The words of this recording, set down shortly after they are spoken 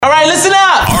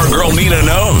Nina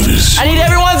knows. I need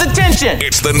everyone's attention.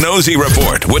 It's the Nosey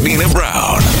Report with Nina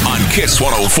Brown on Kiss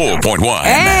 104.1.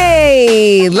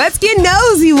 Hey, let's get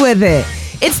nosy with it.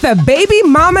 It's the baby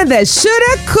mama that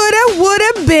shoulda, coulda,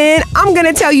 woulda been. I'm going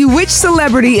to tell you which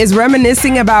celebrity is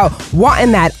reminiscing about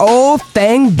wanting that old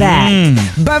thing back.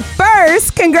 But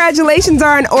first, congratulations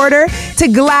are in order to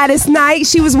Gladys Knight.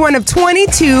 She was one of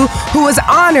 22 who was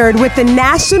honored with the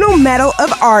National Medal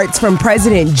of Arts from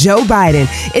President Joe Biden.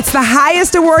 It's the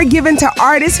highest award given to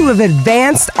artists who have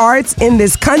advanced arts in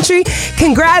this country.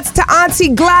 Congrats to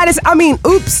Auntie Gladys.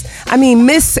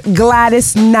 Miss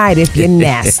Gladys Knight, if you're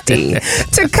nasty.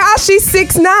 Tekashi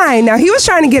 6ix9ine. Now, he was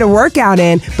trying to get a workout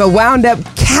in, but wound up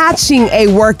catching a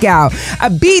workout. A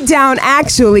beatdown,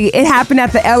 actually. It happened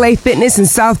at the LA Fitness in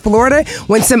South Florida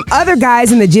when some other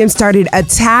guys in the gym started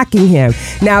attacking him.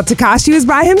 Now, Tekashi was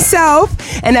by himself,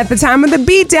 and at the time of the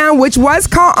beatdown, which was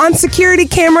caught on security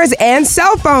cameras and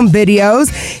cell phone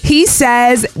videos, he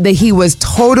says that he was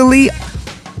totally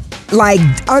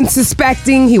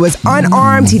unsuspecting. He was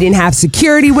unarmed. He didn't have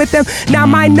security with him. Now,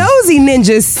 my nosy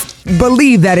ninjas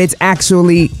believe that it's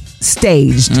actually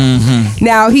staged.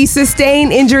 Now, he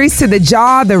sustained injuries to the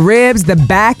jaw, the ribs, the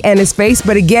back, and his face.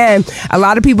 But again, a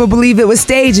lot of people believe it was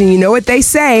staged. And you know what they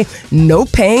say? No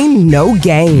pain, no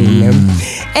gain.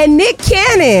 And Nick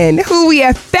Cannon, who we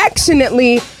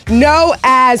affectionately know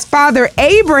as Father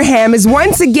Abraham, is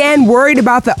once again worried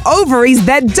about the ovaries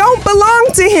that don't belong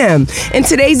to him. In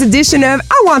today's edition of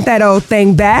I Want That Old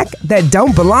Thing Back That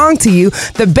Don't Belong to You,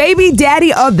 the baby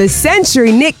daddy of the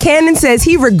century, Nick Cannon, says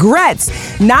he regrets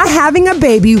not having a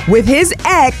baby with his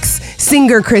ex,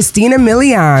 singer Christina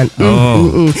Milian.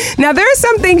 Now, there are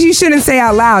some things you shouldn't say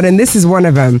out loud, and this is one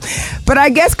of them. But I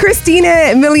guess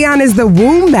Christina Milian is the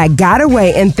womb that got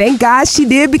away, and thank God she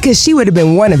did, because she would have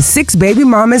been one of 6 baby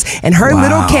mamas, and her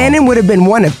little Cannon would have been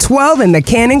one of 12 in the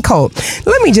Cannon cult.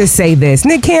 Let me just say this.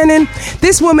 Nick Cannon,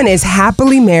 this woman is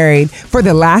happily married for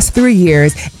the last 3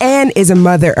 years and is a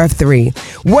mother of 3.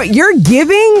 What you're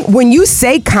giving when you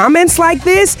say comments like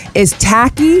this is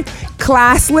tacky,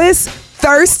 classless,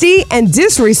 thirsty, and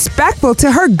disrespectful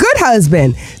to her good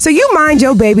husband. So you mind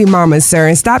your baby mama, sir,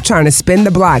 and stop trying to spin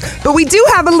the block. But we do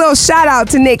have a little shout out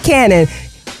to Nick Cannon.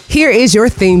 Here is your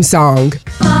theme song.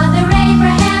 Father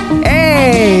Abraham.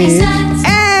 Hey.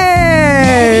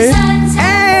 Hey.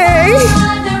 Hey.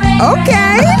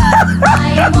 Okay.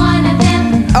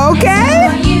 Okay.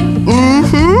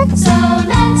 So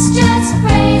let's just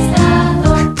praise the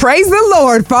Lord. Praise the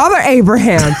Lord, Father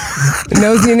Abraham.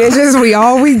 Nosy Ninjas, we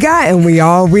all we got and we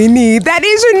all we need. That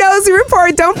is your Nosy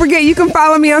Report. Don't forget, you can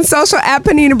follow me on social at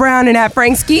Panina Brown and at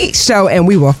Frank Ski Show, and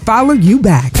we will follow you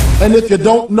back. And if you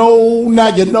don't know, now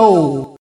you know.